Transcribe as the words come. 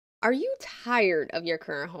Are you tired of your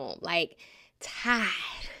current home? Like, tired.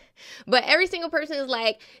 But every single person is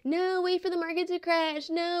like, no, wait for the market to crash.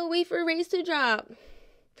 No, wait for rates to drop.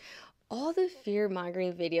 All the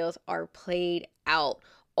fear-mongering videos are played out,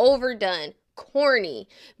 overdone, corny.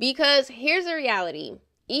 Because here's the reality.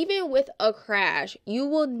 Even with a crash, you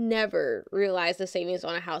will never realize the savings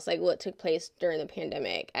on a house like what took place during the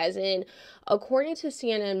pandemic. As in, according to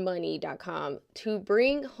CNNmoney.com, to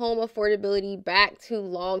bring home affordability back to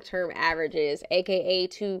long-term averages, aka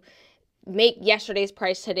to make yesterday's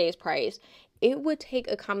price today's price, it would take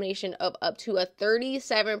a combination of up to a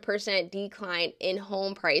 37% decline in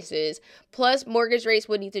home prices, plus mortgage rates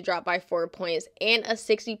would need to drop by 4 points, and a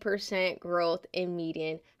 60% growth in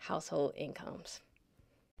median household incomes.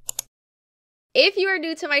 If you are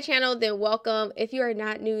new to my channel, then welcome. If you are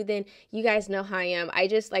not new, then you guys know how I am. I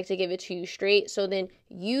just like to give it to you straight so then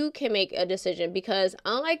you can make a decision, because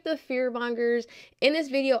unlike the fear mongers, in this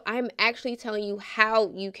video, I'm actually telling you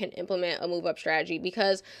how you can implement a move up strategy.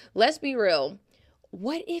 Because let's be real,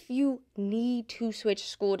 what if you need to switch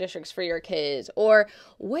school districts for your kids? Or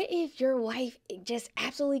what if your wife just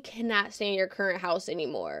absolutely cannot stay in your current house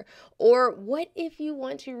anymore? Or what if you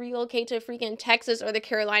want to relocate to freaking Texas or the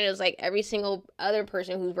Carolinas like every single other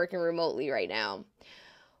person who's working remotely right now?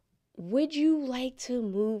 Would you like to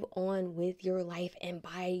move on with your life and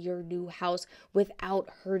buy your new house without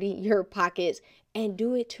hurting your pockets, and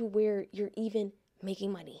do it to where you're even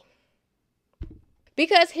making money?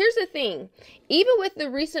 Because here's the thing, even with the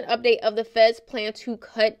recent update of the Fed's plan to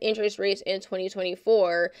cut interest rates in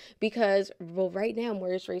 2024, because right now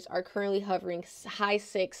mortgage rates are currently hovering high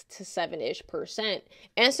 6 to 7-ish%.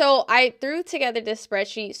 And so I threw together this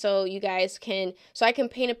spreadsheet so you guys can, so I can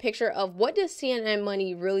paint a picture of what does CNN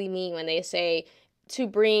Money really mean when they say to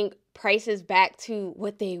bring prices back to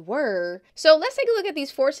what they were. So let's take a look at these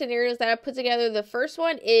 4 scenarios that I put together. The first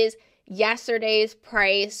one is yesterday's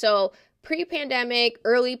price. So pre-pandemic,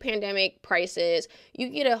 early pandemic prices, you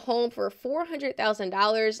get a home for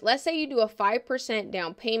 $400,000. Let's say you do a 5%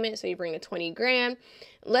 down payment, so you bring in 20 grand.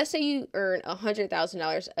 Let's say you earn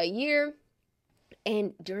 $100,000 a year.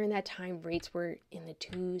 And during that time, rates were in the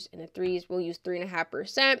 2s and the 3s. We'll use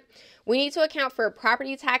 3.5%. We need to account for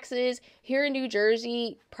property taxes. Here in New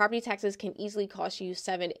Jersey, property taxes can easily cost you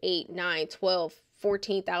 $7,000, $8,000, $9,000, $12,000,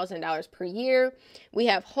 $14,000 per year. We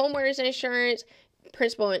have homeowners insurance,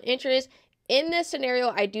 principal and interest. In this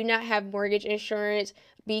scenario, I do not have mortgage insurance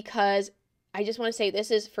because I just want to say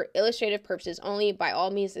this is for illustrative purposes only. By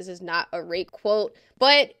all means, this is not a rate quote,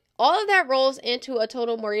 but all of that rolls into a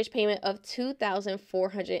total mortgage payment of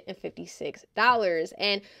 $2,456,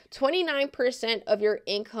 and 29% of your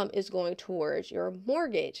income is going towards your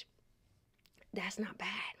mortgage. That's not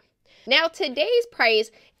bad. Now, today's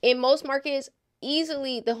price in most markets,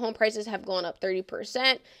 easily the home prices have gone up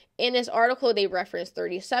 30%. In this article, they referenced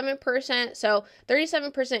 37%. So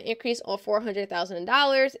 37% increase on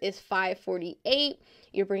 $400,000 is $548.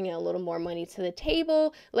 You're bringing a little more money to the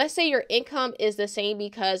table. Let's say your income is the same,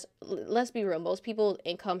 because let's be real, most people's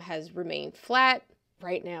income has remained flat.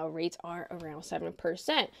 Right now, rates are around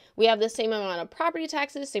 7%. We have the same amount of property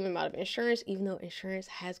taxes, same amount of insurance, even though insurance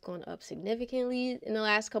has gone up significantly in the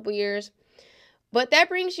last couple years. But that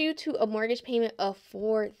brings you to a mortgage payment of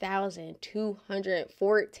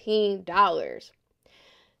 $4,214.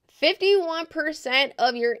 51%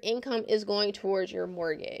 of your income is going towards your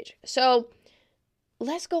mortgage. So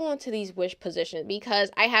let's go on to these wish positions,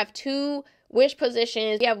 because I have 2 wish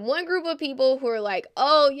positions. You have one group of people who are like,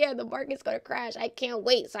 oh yeah, the market's going to crash. I can't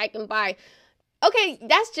wait so I can buy. Okay,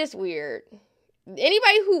 that's just weird.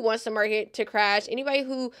 Anybody who wants the market to crash, anybody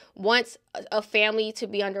who wants a family to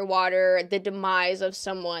be underwater, the demise of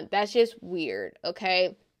someone, that's just weird,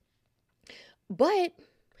 okay? But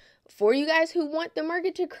for you guys who want the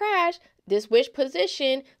market to crash, this wish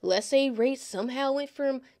position, let's say rates somehow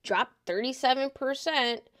dropped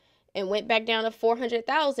 37% and went back down to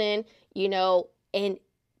 400,000, and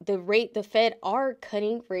the Fed are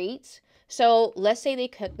cutting rates. So let's say they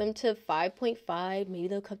cut them to 5.5, maybe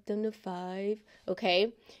they'll cut them to 5,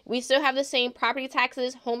 okay? We still have the same property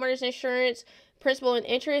taxes, homeowners insurance, principal and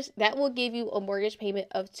interest. That will give you a mortgage payment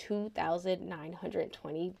of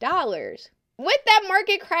 $2,920. With that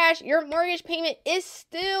market crash, your mortgage payment is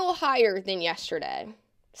still higher than yesterday.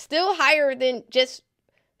 Still higher than just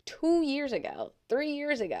 2 years ago, 3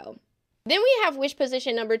 years ago. Then we have wish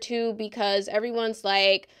position number 2, because everyone's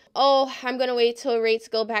like, oh, I'm going to wait till rates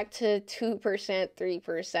go back to 2%,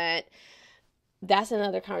 3%. That's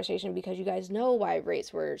another conversation, because you guys know why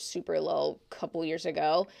rates were super low a couple years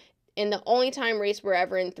ago. And the only time rates were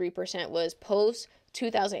ever in 3% was post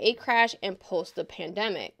 2008 crash and post the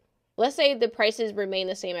pandemic. let's say the prices remain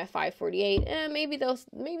the same at 548, and maybe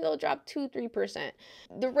they'll drop 2-3%.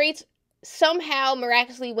 The rates somehow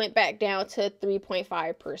miraculously went back down to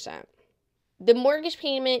 3.5%. The mortgage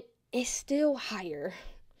payment is still higher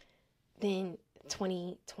than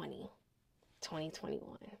 2020,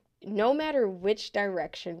 2021. No matter which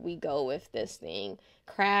direction we go with this thing,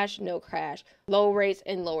 crash, no crash, low rates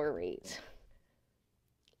and lower rates,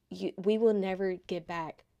 we will never get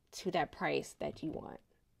back to that price that you want,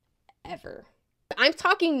 ever. I'm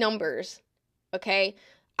talking numbers, okay?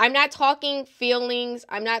 I'm not talking feelings.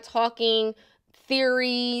 I'm not talking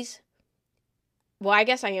theories. Well, I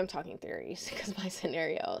guess I am talking theories because of my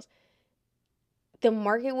scenarios. The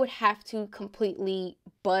market would have to completely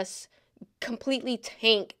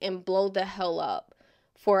tank and blow the hell up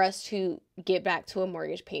for us to get back to a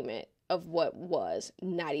mortgage payment of what was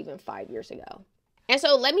not even 5 years ago. And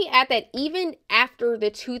so let me add that even after the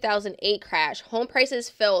 2008 crash, home prices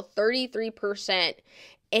fell 33%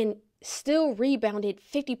 and still rebounded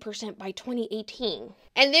 50% by 2018.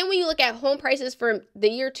 And then when you look at home prices from the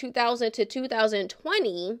year 2000 to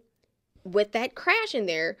 2020, with that crash in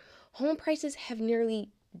there, home prices have nearly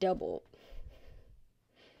doubled.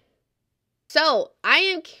 So I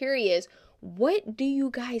am curious, what do you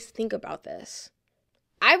guys think about this?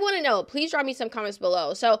 I want to know. Please drop me some comments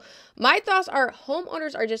below. So my thoughts are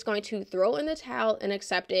homeowners are just going to throw in the towel and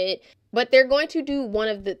accept it, but they're going to do one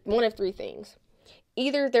of three things.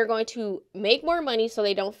 Either they're going to make more money so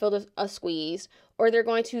they don't feel a squeeze, or they're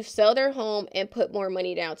going to sell their home and put more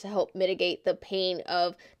money down to help mitigate the pain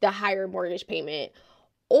of the higher mortgage payment,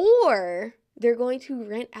 or they're going to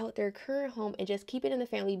rent out their current home and just keep it in the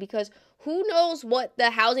family, because who knows what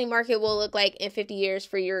the housing market will look like in 50 years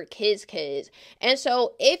for your kids' kids. And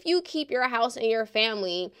so if you keep your house in your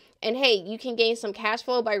family, and hey, you can gain some cash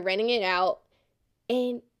flow by renting it out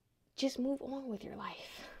and just move on with your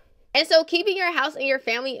life. And so keeping your house in your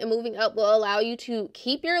family and moving up will allow you to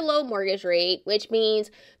keep your low mortgage rate, which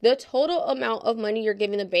means the total amount of money you're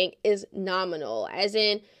giving the bank is nominal, as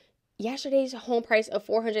in yesterday's home price of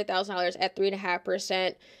 $400,000 at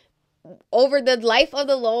 3.5% over the life of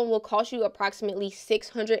the loan will cost you approximately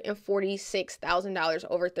 $646,000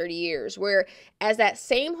 over 30 years. Whereas that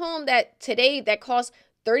same home that today that costs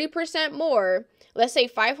 30% more, let's say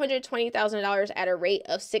 $520,000 at a rate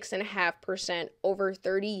of 6.5% over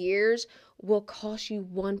 30 years, will cost you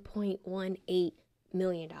 $1.18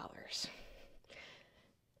 million.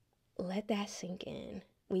 Let that sink in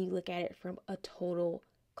when you look at it from a total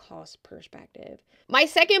cost perspective. My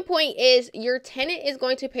second point is your tenant is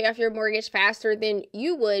going to pay off your mortgage faster than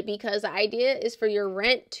you would, because the idea is for your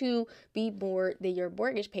rent to be more than your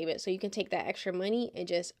mortgage payment, so you can take that extra money and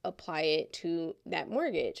just apply it to that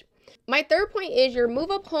mortgage. My third point is your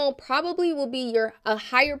move-up home probably will be a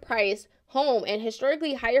higher price home, and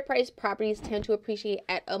historically higher priced properties tend to appreciate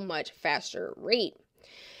at a much faster rate.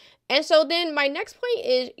 And so then my next point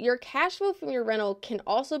is your cash flow from your rental can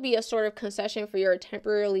also be a sort of concession for your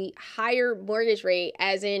temporarily higher mortgage rate,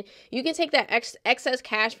 as in you can take that excess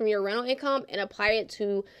cash from your rental income and apply it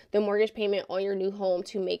to the mortgage payment on your new home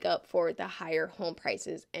to make up for the higher home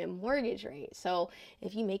prices and mortgage rate. So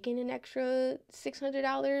if you're making an extra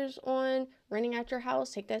 $600 on renting out your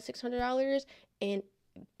house, take that $600 and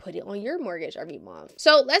put it on your mortgage every month.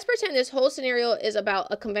 So let's pretend this whole scenario is about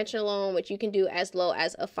a conventional loan, which you can do as low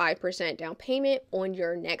as a 5% down payment on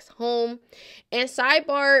your next home. And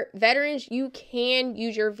sidebar, veterans, you can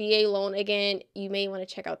use your VA loan again. You may want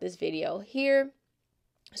to check out this video here.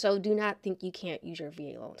 So do not think you can't use your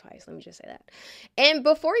VA loan twice. Let me just say that. And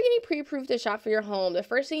before getting pre-approved to shop for your home, the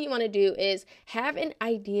first thing you want to do is have an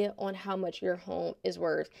idea on how much your home is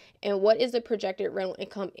worth and what is the projected rental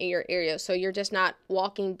income in your area, so you're just not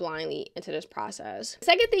walking blindly into this process. The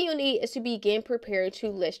second thing you'll need is to begin preparing to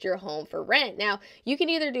list your home for rent. Now, you can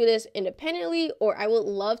either do this independently, or I would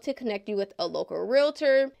love to connect you with a local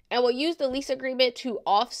realtor, and we'll use the lease agreement to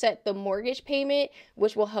offset the mortgage payment,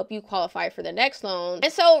 which will help you qualify for the next loan.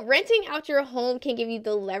 And so renting out your home can give you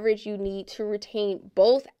the leverage you need to retain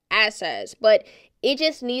both assets, but it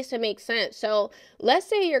just needs to make sense. So let's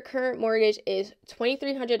say your current mortgage is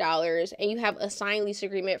 $2,300 and you have a signed lease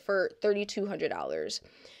agreement for $3,200.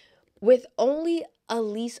 With only a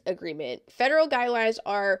lease agreement, federal guidelines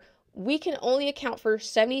are we can only account for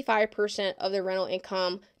 75% of the rental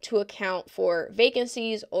income to account for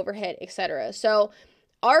vacancies, overhead, etc. So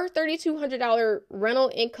our $3,200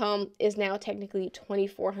 rental income is now technically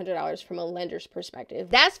 $2,400 from a lender's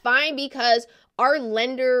perspective. That's fine because our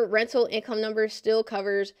lender rental income number still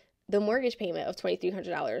covers the mortgage payment of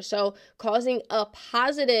 $2,300. So causing a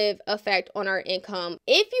positive effect on our income.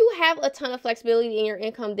 If you have a ton of flexibility in your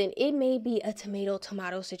income, then it may be a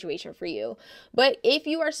tomato situation for you. But if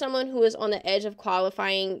you are someone who is on the edge of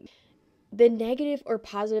qualifying, the negative or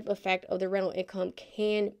positive effect of the rental income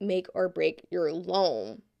can make or break your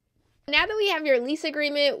loan. Now that we have your lease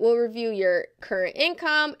agreement, we'll review your current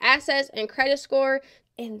income, assets, and credit score,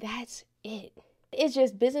 and that's it. It's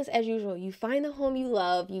just business as usual. You find the home you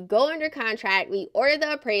love, you go under contract, we order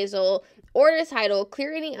the appraisal, order the title,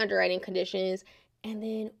 clear any underwriting conditions, and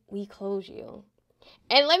then we close you.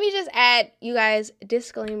 And let me just add, you guys,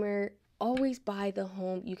 disclaimer, always buy the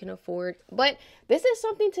home you can afford. But this is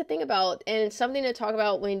something to think about and something to talk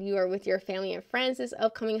about when you are with your family and friends this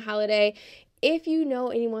upcoming holiday. If you know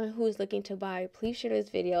anyone who is looking to buy, please share this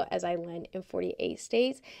video as I land in 48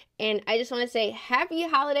 states. And I just want to say happy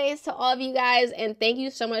holidays to all of you guys. And thank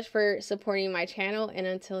you so much for supporting my channel. And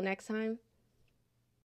until next time.